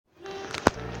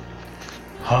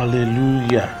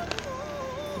Hallelujah.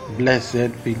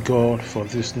 Blessed be God for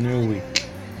this new week.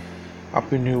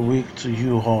 Happy New Week to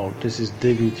you all. This is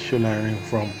David Sholarin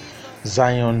from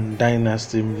Zion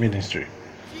Dynasty Ministry.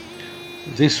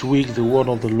 This week, the word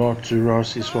of the Lord to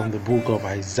us is from the book of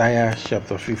Isaiah,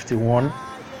 chapter 51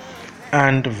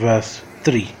 and verse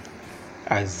 3.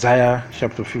 Isaiah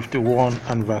chapter 51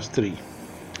 and verse 3.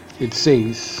 It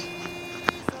says,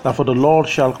 "That for the Lord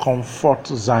shall comfort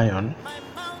Zion,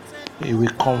 He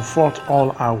will comfort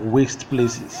all our waste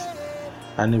places,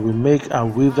 and He will make our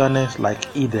wilderness like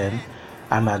Eden,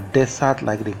 and our desert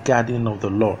like the garden of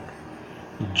the Lord.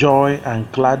 Joy and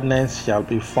gladness shall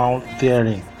be found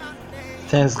therein,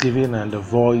 thanksgiving and the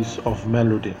voice of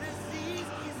melody."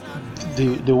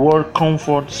 The word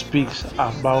comfort speaks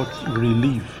about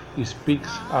relief. It speaks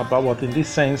about what, in this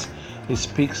sense, it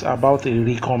speaks about a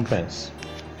recompense.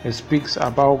 It speaks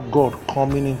about God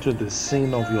coming into the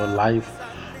scene of your life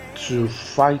to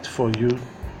fight for you.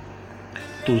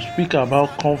 To speak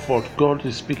about comfort, God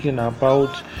is speaking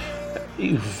about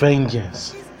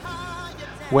vengeance.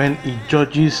 When He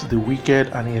judges the wicked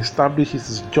and He establishes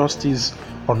His justice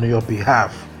on your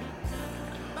behalf.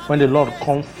 When the Lord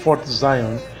comforts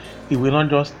Zion, He will not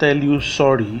just tell you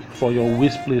sorry for your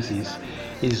waste places.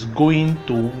 He's going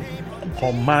to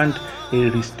command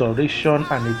a restoration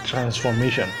and a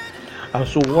transformation. And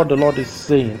so what the Lord is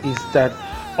saying is that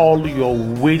all your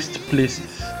waste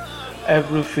places,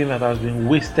 everything that has been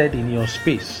wasted in your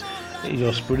space,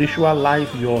 your spiritual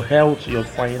life, your health, your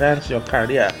finance, your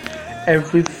career,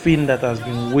 everything that has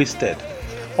been wasted,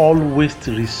 all waste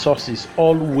resources,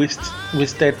 all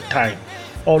wasted time,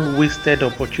 all wasted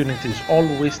opportunities, all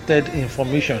wasted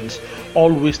informations,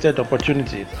 all wasted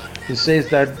opportunities. It says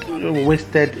that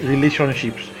wasted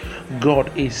relationships,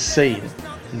 God is saying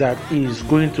that He is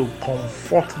going to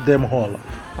comfort them all.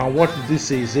 And what this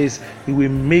says is, He will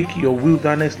make your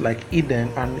wilderness like Eden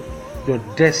and your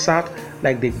desert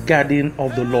like the garden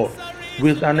of the Lord.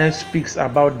 Wilderness speaks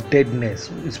about deadness.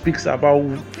 It speaks about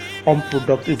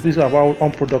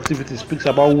unproductivity. It speaks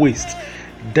about waste.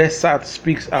 Desert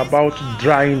speaks about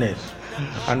dryness.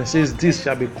 And it says this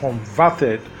shall be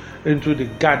converted into the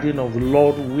garden of the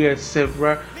Lord, where streams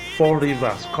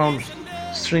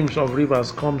of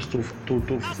rivers comes to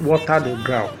water the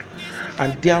ground.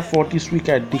 And therefore this week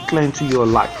I declare into your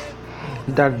life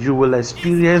that you will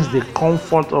experience the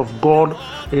comfort of God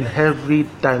in every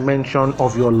dimension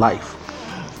of your life.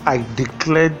 I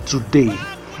declare today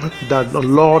that the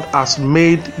Lord has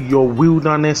made your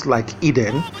wilderness like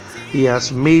Eden. He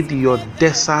has made your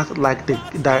desert like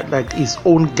His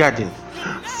own garden.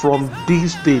 From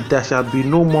this day there shall be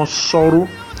no more sorrow,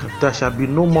 there shall be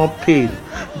no more pain,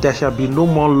 there shall be no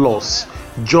more loss.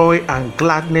 Joy and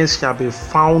gladness shall be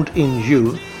found in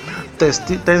you.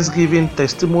 Thanksgiving,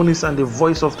 testimonies, and the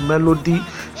voice of melody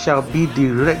shall be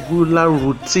the regular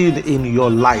routine in your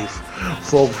life.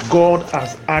 For God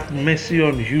has had mercy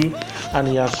on you, and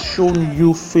He has shown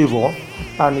you favor,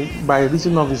 and by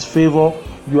reason of His favor,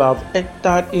 you have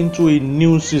entered into a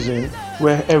new season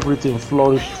where everything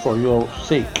flourished for your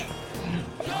sake.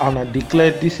 And I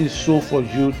declare this is so for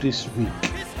you this week.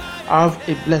 Have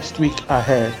a blessed week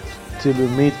ahead. Till we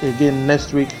meet again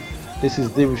next week, this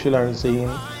is David Sholarin saying,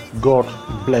 God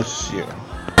bless you.